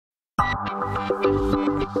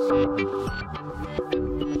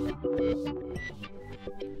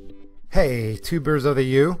Hey, tubers of the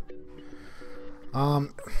U.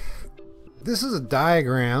 This is a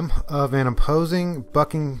diagram of an opposing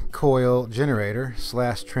bucking coil generator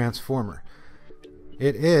slash transformer.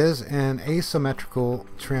 It is an asymmetrical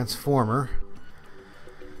transformer.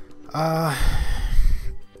 Now,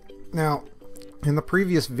 in the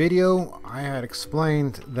previous video, I had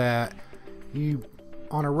explained that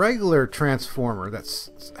on a regular transformer that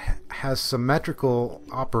has symmetrical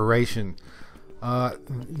operation,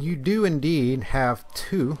 you do indeed have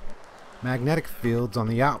two magnetic fields on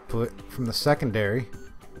the output from the secondary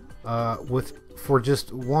for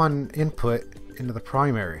just one input into the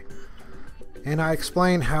primary. And I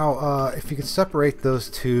explained how if you can separate those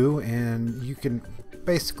two, and you can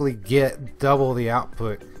basically get double the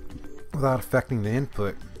output without affecting the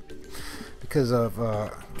input because of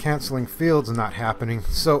canceling fields not happening.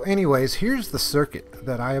 So anyways, here's the circuit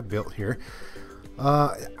that I have built here.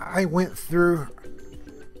 I went through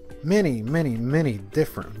many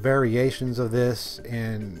different variations of this,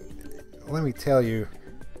 and let me tell you,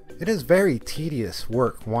 it is very tedious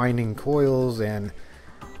work winding coils and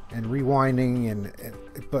rewinding,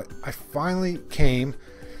 but I finally came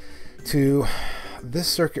to this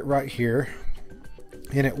circuit right here,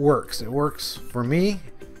 and it works for me,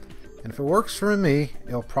 and if it works for me,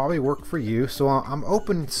 it'll probably work for you. So I'm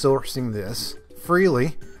open sourcing this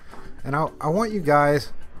freely, and I want you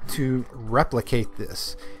guys to replicate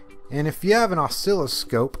this. And if you have an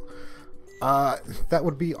oscilloscope, that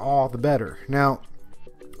would be all the better. Now,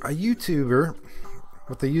 a YouTuber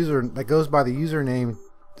with the user that goes by the username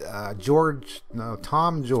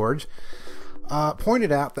Tom George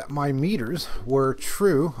pointed out that my meters were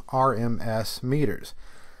true RMS meters,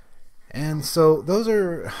 and so those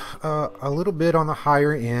are a little bit on the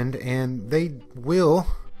higher end, and they will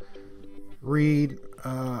read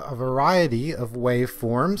a variety of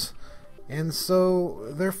waveforms. And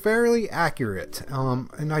so they're fairly accurate,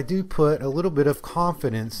 and I do put a little bit of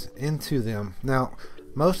confidence into them. Now,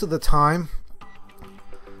 most of the time,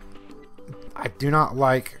 I do not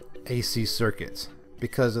like AC circuits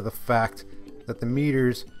because of the fact that the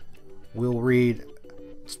meters will read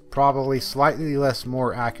probably slightly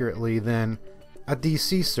more accurately than a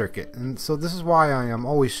DC circuit. And so this is why I am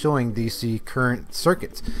always showing DC current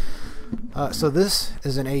circuits. So this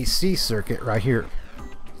is an AC circuit right here.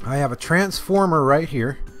 I have a transformer right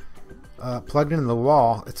here plugged into the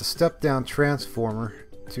wall. It's a step-down transformer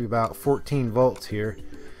to about 14 volts here,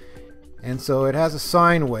 and so it has a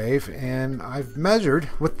sine wave, and I've measured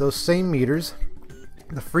with those same meters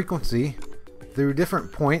the frequency through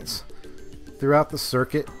different points throughout the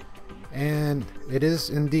circuit, and it is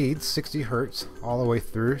indeed 60 Hertz all the way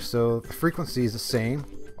through, so the frequency is the same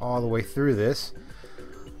all the way through this,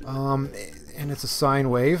 and it's a sine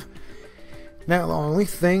wave. Now, the only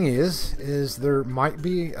thing is there might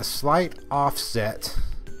be a slight offset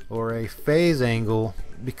or a phase angle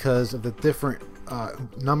because of the different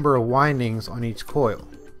number of windings on each coil.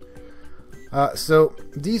 So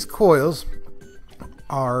these coils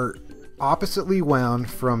are oppositely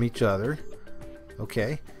wound from each other,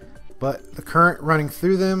 okay, but the current running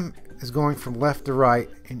through them is going from left to right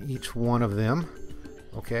in each one of them,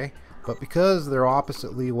 okay, but because they're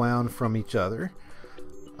oppositely wound from each other,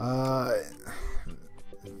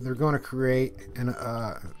 they're going to create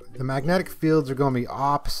the magnetic fields are going to be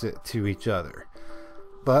opposite to each other,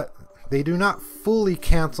 but they do not fully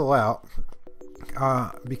cancel out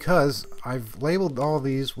because I've labeled all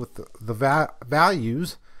these with the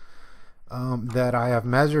values that I have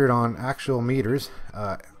measured on actual meters,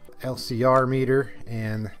 LCR meter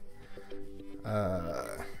and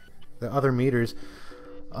the other meters.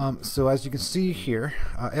 So as you can see here,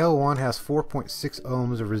 L1 has 4.6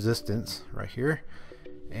 ohms of resistance right here,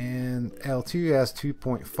 and L2 has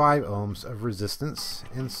 2.5 ohms of resistance,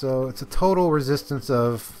 and so it's a total resistance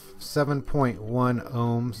of 7.1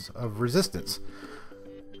 ohms of resistance.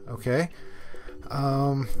 Okay,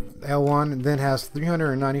 L1 then has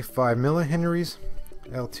 395 millihenries,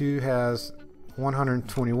 L2 has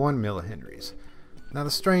 121 millihenries. Now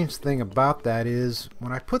the strange thing about that is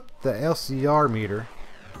when I put the LCR meter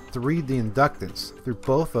to read the inductance through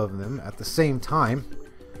both of them at the same time,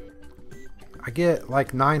 I get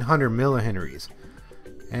like 900 millihenries,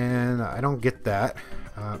 and I don't get that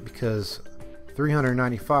because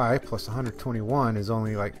 395 plus 121 is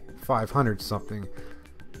only like 500 something.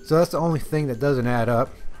 So that's the only thing that doesn't add up.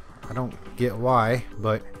 I don't get why,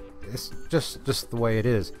 but it's just the way it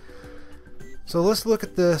is. So let's look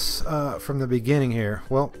at this from the beginning here.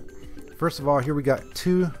 Well, first of all, here we got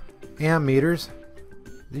two ammeters.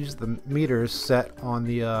 These are the meters set on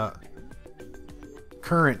the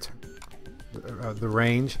current, the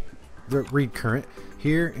range, the read current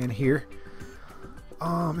here and here.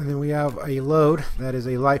 And then we have a load that is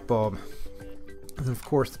a light bulb, and then of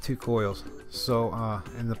course the two coils. So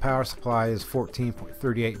and the power supply is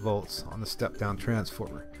 14.38 volts on the step down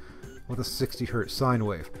transformer with a 60 hertz sine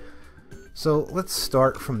wave. So let's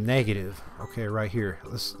start from negative. Okay, right here.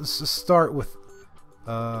 Let's just start with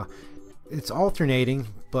it's alternating,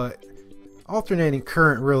 but alternating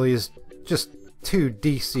current really is just two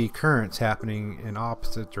DC currents happening in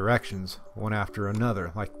opposite directions, one after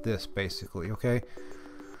another, like this basically. Okay,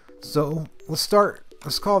 so let's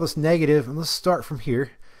call this negative, and let's start from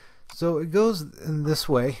here. So it goes in this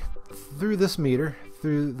way, through this meter,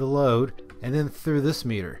 through the load, and then through this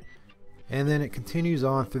meter, and then it continues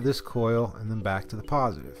on through this coil and then back to the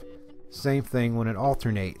positive. Same thing when it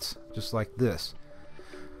alternates, just like this.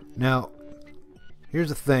 Now here's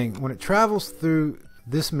the thing, when it travels through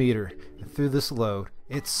this meter and through this load,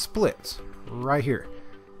 it splits right here.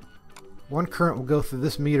 One current will go through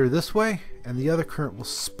this meter this way, and the other current will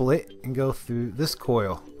split and go through this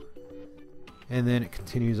coil, and then it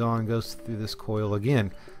continues on and goes through this coil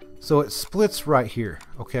again. So it splits right here.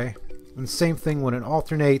 Okay, and same thing when it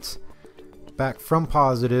alternates back from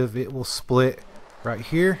positive, it will split right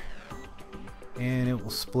here and it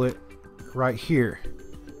will split right here,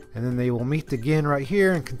 and then they will meet again right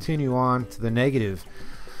here and continue on to the negative.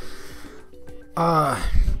 I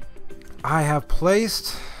have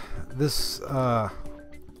placed this I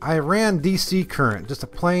ran DC current, just a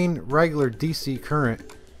plain regular DC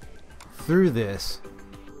current, through this,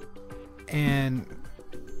 and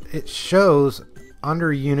it shows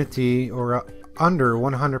under unity or under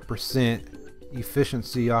 100%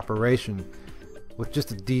 efficiency operation with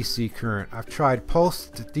just a DC current. I've tried pulse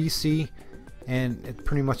to DC and it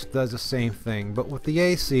pretty much does the same thing, but with the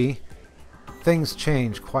AC things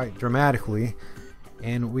change quite dramatically,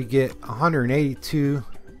 and we get 182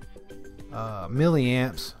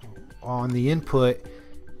 milliamps on the input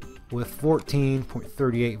with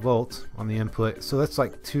 14.38 volts on the input. So that's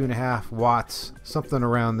like 2.5 watts, something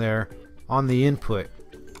around there on the input.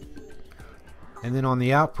 And then on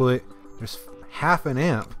the output there's half an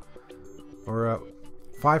amp, or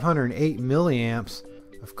 508 milliamps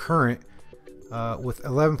of current with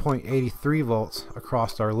 11.83 volts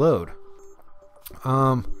across our load.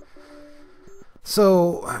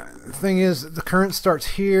 So the thing is, the current starts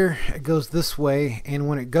here, it goes this way, and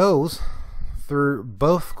when it goes through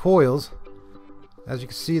both coils, as you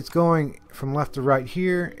can see, it's going from left to right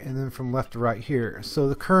here and then from left to right here. So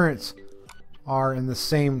the currents are in the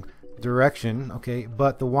same direction, okay,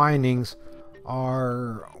 but the windings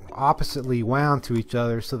are oppositely wound to each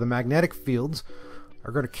other, so the magnetic fields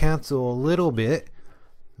are going to cancel a little bit,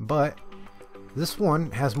 but this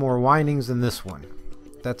one has more windings than this one.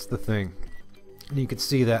 That's the thing, and you can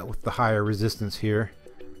see that with the higher resistance here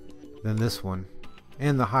than this one,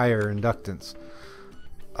 and the higher inductance.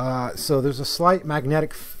 So there's a slight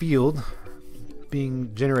magnetic field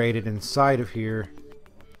being generated inside of here,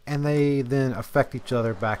 and they then affect each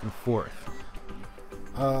other back and forth.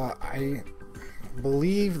 I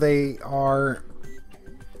believe they are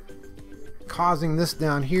causing this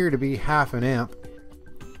down here to be half an amp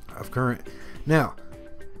of current. Now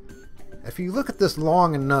if you look at this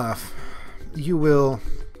long enough, you will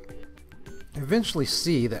eventually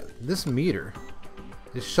see that this meter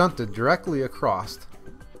is shunted directly across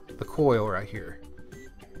the coil right here.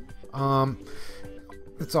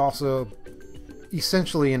 It's also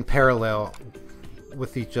essentially in parallel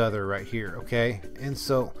with each other right here, okay? And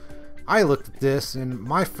so I looked at this and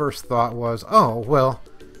my first thought was, oh well,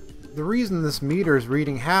 the reason this meter is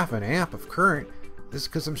reading half an amp of current is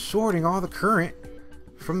because I'm shorting all the current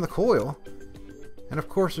from the coil, and of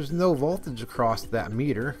course there's no voltage across that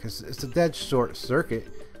meter because it's a dead short circuit.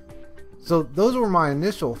 So those were my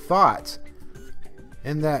initial thoughts,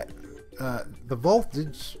 and that the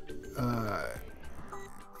voltage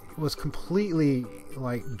was completely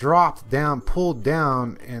like dropped down, pulled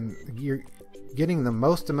down, and you're getting the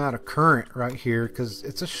most amount of current right here because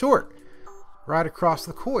it's a short right across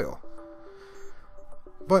the coil.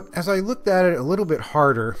 But as I looked at it a little bit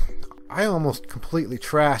harder, I almost completely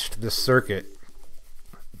trashed this circuit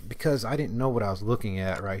because I didn't know what I was looking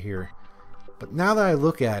at right here. But now that I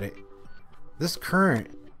look at it, this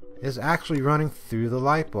current is actually running through the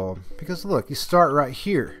light bulb, because look, you start right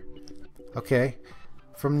here, okay,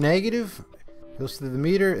 from negative goes through the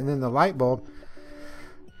meter and then the light bulb.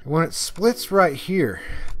 When it splits right here,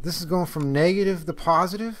 this is going from negative to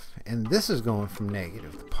positive, and this is going from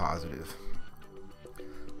negative to positive.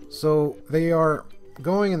 So they are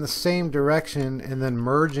going in the same direction and then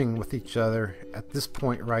merging with each other at this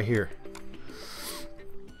point right here.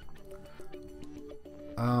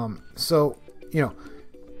 So, you know,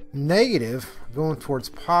 negative going towards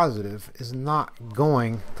positive is not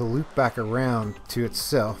going to loop back around to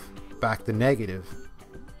itself back to negative.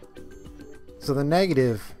 So the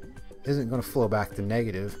negative isn't going to flow back to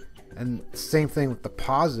negative, and same thing with the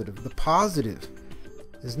positive. The positive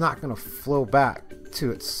is not going to flow back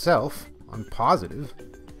to itself on positive.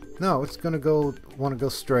 No, it's going to want to go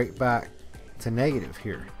straight back to negative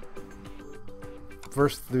here.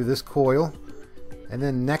 First through this coil, and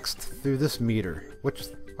then next through this meter, which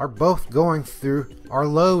are both going through our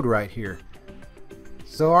load right here.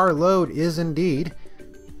 So our load is indeed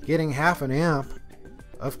getting 1/2 amp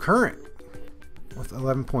of current with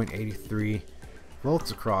 11.83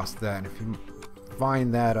 volts across that. And if you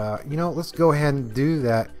find that, you know, let's go ahead and do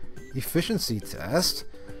that efficiency test.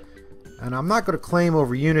 And I'm not going to claim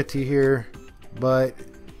over unity here, but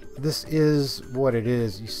this is what it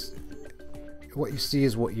is. What you see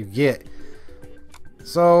is what you get.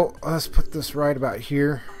 So let's put this right about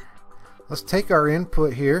here. Let's take our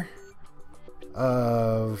input here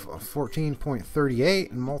of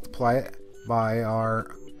 14.38 and multiply it by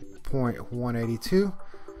our 0.182,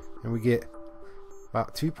 and we get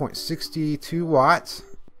about 2.62 watts.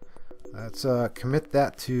 Let's commit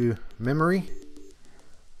that to memory.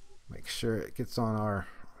 Make sure it gets on our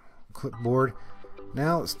clipboard.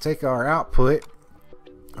 Now let's take our output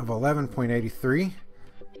of 11.83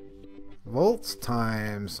 volts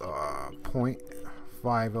times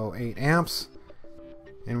 0.508 amps,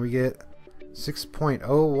 and we get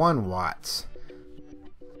 6.01 watts.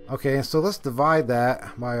 Okay, so let's divide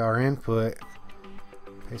that by our input,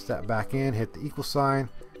 paste that back in, hit the equal sign,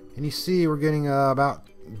 and you see we're getting about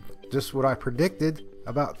just what I predicted,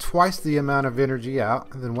 about twice the amount of energy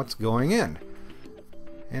out than what's going in.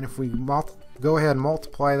 And if we go ahead and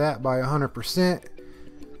multiply that by 100%,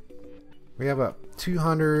 we have a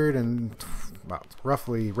 200 and about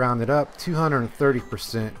roughly rounded up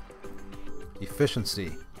 230%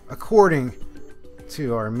 efficiency according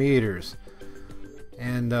to our meters.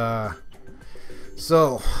 And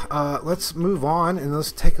so let's move on and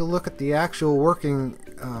let's take a look at the actual working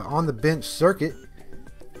on the bench circuit.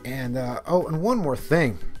 And oh, and one more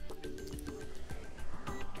thing,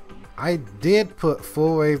 I did put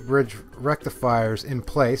full wave bridge rectifiers in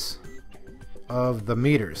place of the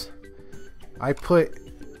meters. I put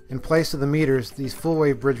in place of the meters these full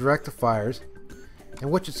wave bridge rectifiers, in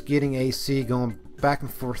which it's getting AC going back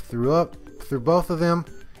and forth through both of them,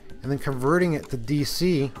 and then converting it to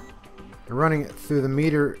DC and running it through the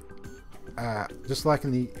meter just like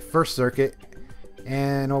in the first circuit,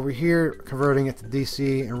 and over here converting it to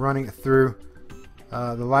DC and running it through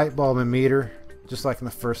the light bulb emitter just like in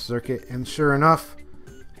the first circuit. And sure enough,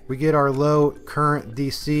 we get our low current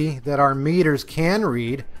DC that our meters can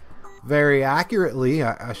read very accurately,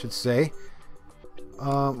 I should say.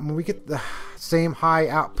 When we get the same high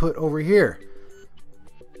output over here.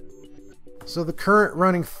 So the current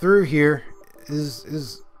running through here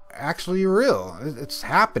is actually real. It's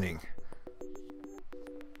happening.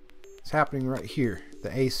 It's happening right here.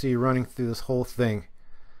 The AC running through this whole thing.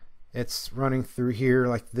 It's running through here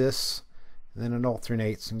like this, and then it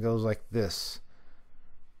alternates and goes like this.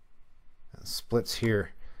 It splits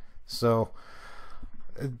here. So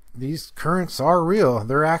these currents are real.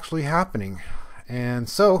 They're actually happening. And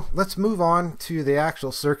so let's move on to the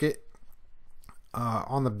actual circuit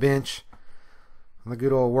on the bench, on the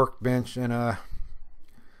good old workbench, and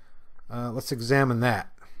let's examine that.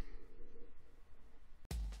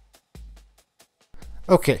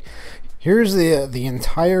 Okay, here's the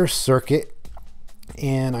entire circuit,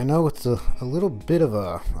 and I know it's a little bit of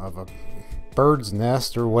a bird's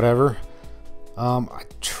nest or whatever. I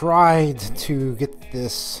tried to get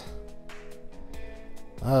this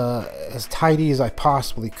as tidy as I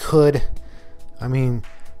possibly could. I mean,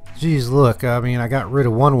 geez, look, I mean, I got rid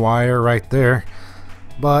of one wire right there,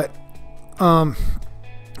 but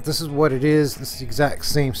this is what it is. This is the exact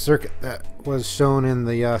same circuit that was shown in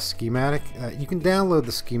the schematic. You can download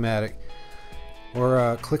the schematic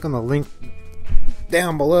or click on the link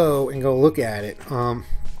down below and go look at it.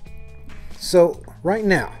 So right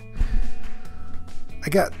now I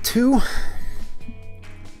got two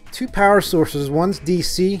power sources. One's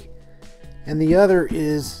DC and the other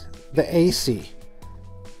is the AC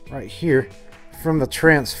right here from the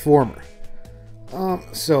transformer.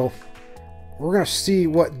 So we're gonna see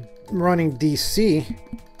what running DC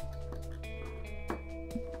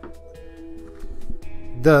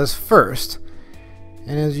does first,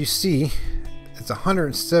 and as you see, it's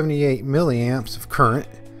 178 milliamps of current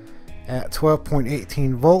at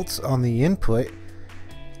 12.18 volts on the input,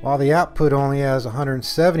 while the output only has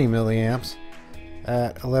 170 milliamps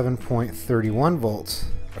at 11.31 volts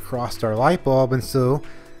across our light bulb, and so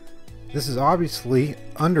this is obviously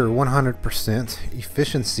under 100%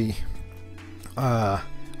 efficiency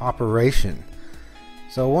operation.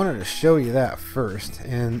 So I wanted to show you that first,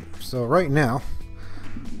 and so right now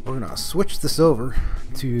we're gonna switch this over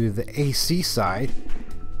to the AC side,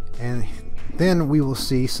 and then we will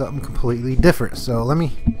see something completely different. So let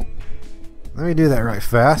me do that right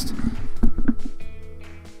fast.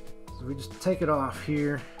 So we just take it off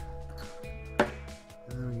here, and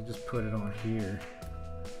then we can just put it on here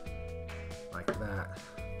like that.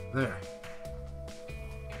 There.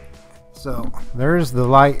 So there's the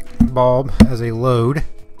light bulb as a load.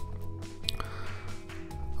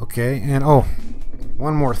 Okay, and oh,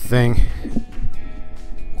 one more thing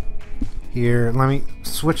here. Let me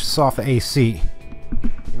switch this off of AC.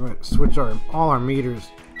 We're going to switch all our meters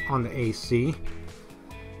on the AC.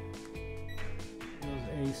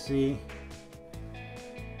 There's AC,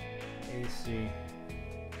 AC,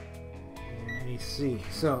 and AC.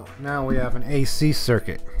 So now we have an AC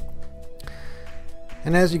circuit.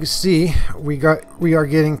 And as you can see, we are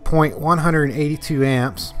getting 182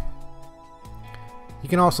 amps. You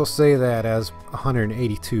can also say that as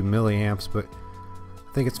 182 milliamps, but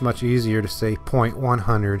I think it's much easier to say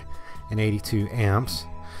 182 amps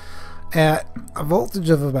at a voltage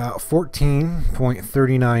of about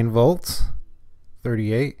 14.39 volts,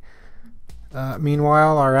 38.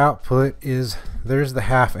 Meanwhile, our output is, there's the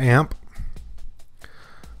half amp,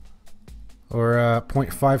 or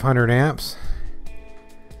 0.500 amps,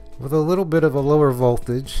 with a little bit of a lower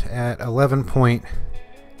voltage at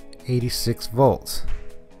 11.86 volts.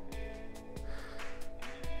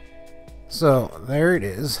 So there it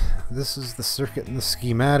is. This is the circuit and the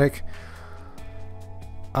schematic.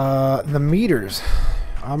 The meters,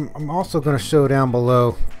 I'm also going to show down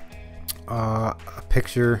below a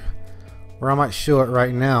picture, or I might show it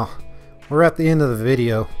right now. We're at the end of the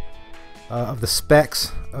video of the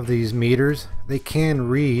specs of these meters. They can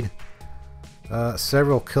read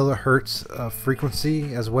several kilohertz of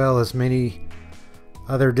frequency, as well as many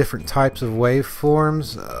other different types of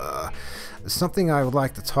waveforms. Something I would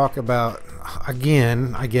like to talk about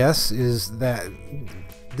again, I guess, is that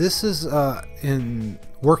this is in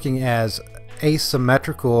working as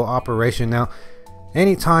asymmetrical operation. Now,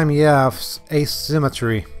 anytime you have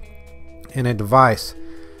asymmetry in a device,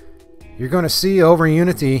 you're going to see over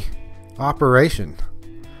unity operation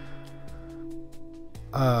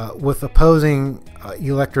with opposing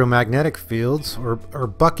electromagnetic fields or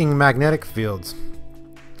bucking magnetic fields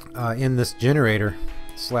in this generator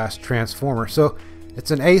slash transformer. So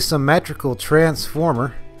it's an asymmetrical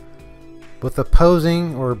transformer with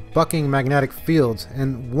opposing or bucking magnetic fields,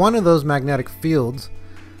 and one of those magnetic fields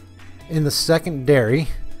in the secondary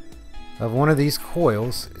of one of these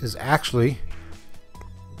coils is actually,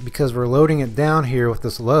 because we're loading it down here with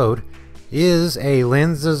this load, is a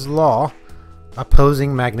Lenz's law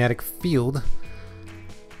opposing magnetic field,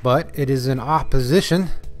 but it is in opposition,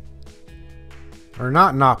 or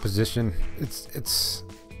not in opposition. It's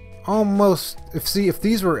almost, if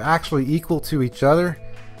these were actually equal to each other,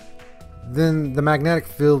 then the magnetic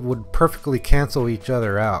field would perfectly cancel each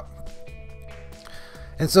other out.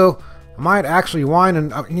 And so I might actually wind,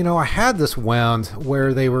 and I had this wound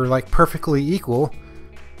where they were like perfectly equal,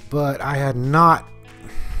 but I had not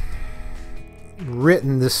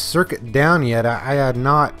written this circuit down yet. I had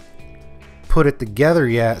not put it together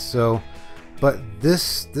yet. So, but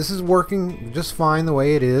this is working just fine the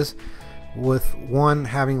way it is, with one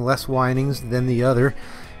having less windings than the other.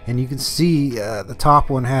 And you can see the top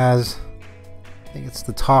one has, I think it's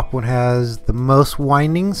the top one has the most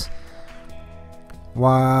windings,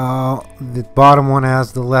 while the bottom one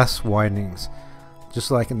has the less windings,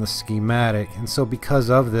 just like in the schematic. And so because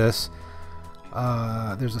of this,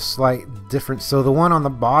 there's a slight difference. So the one on the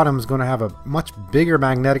bottom is going to have a much bigger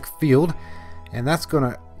magnetic field, and that's going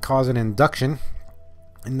to cause an induction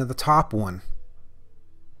into the top one.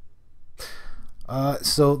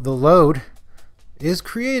 So the load is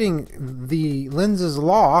creating the Lenz's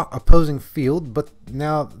law opposing field, but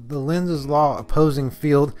now the Lenz's law opposing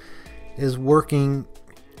field is working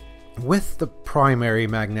with the primary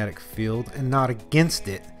magnetic field and not against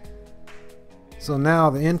it. So now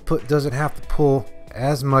the input doesn't have to pull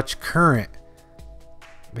as much current,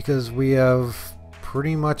 because we have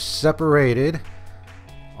pretty much separated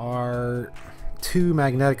our two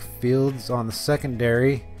magnetic fields on the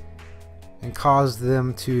secondary and caused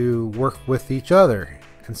them to work with each other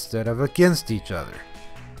instead of against each other.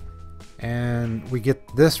 And we get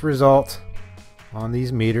this result on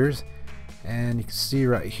these meters, and you can see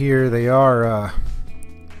right here they are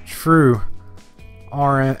true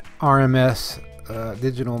RMS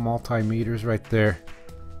digital multimeters right there.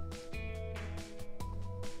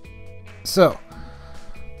 So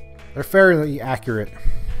they're fairly accurate,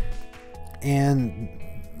 and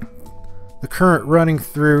the current running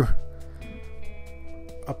through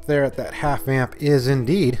up there at that 1/2 amp is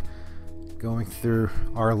indeed going through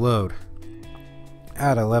our load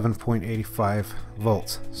at 11.85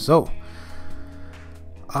 volts. So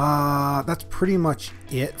that's pretty much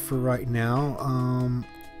it for right now.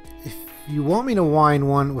 If you want me to wind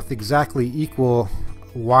one with exactly equal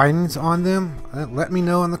windings on them, let me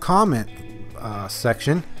know in the comment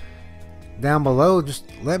section down below. Just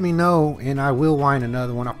let me know and I will wind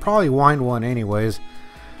another one. I'll probably wind one anyways,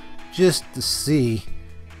 just to see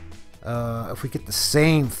if we get the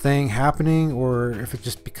same thing happening, or if it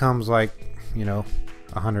just becomes like, you know,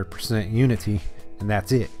 100% unity and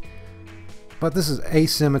that's it. But this is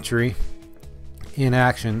asymmetry in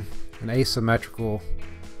action, an asymmetrical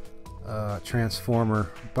transformer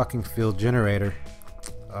bucking field generator,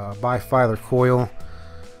 bifilar coil.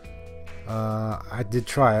 I did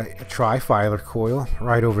try a trifilar coil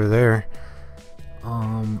right over there,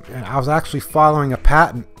 and I was actually following a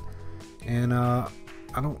patent, and I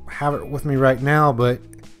don't have it with me right now, but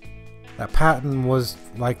that patent was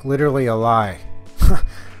like literally a lie.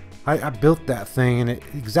 I built that thing and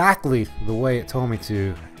exactly the way it told me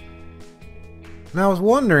to. And I was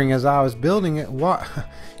wondering as I was building it, what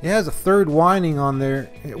it has a third winding on there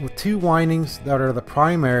with 2 windings that are the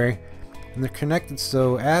primary, and they're connected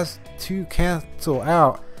so as to cancel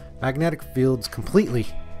out magnetic fields completely.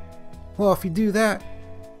 Well, if you do that,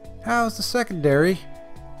 how is the secondary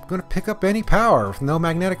going to pick up any power with no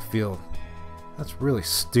magnetic field? That's really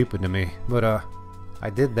stupid to me, but I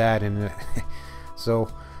did that, and so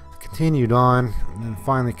I continued on and then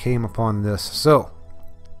finally came upon this. So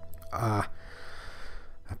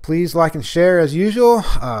please like and share as usual.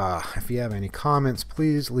 If you have any comments,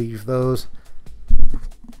 please leave those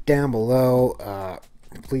down below.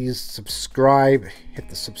 Please subscribe, hit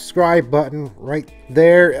the subscribe button right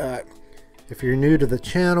there if you're new to the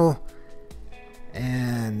channel,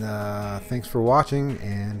 and thanks for watching,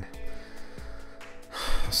 and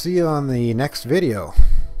I'll see you on the next video.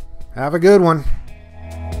 Have a good one.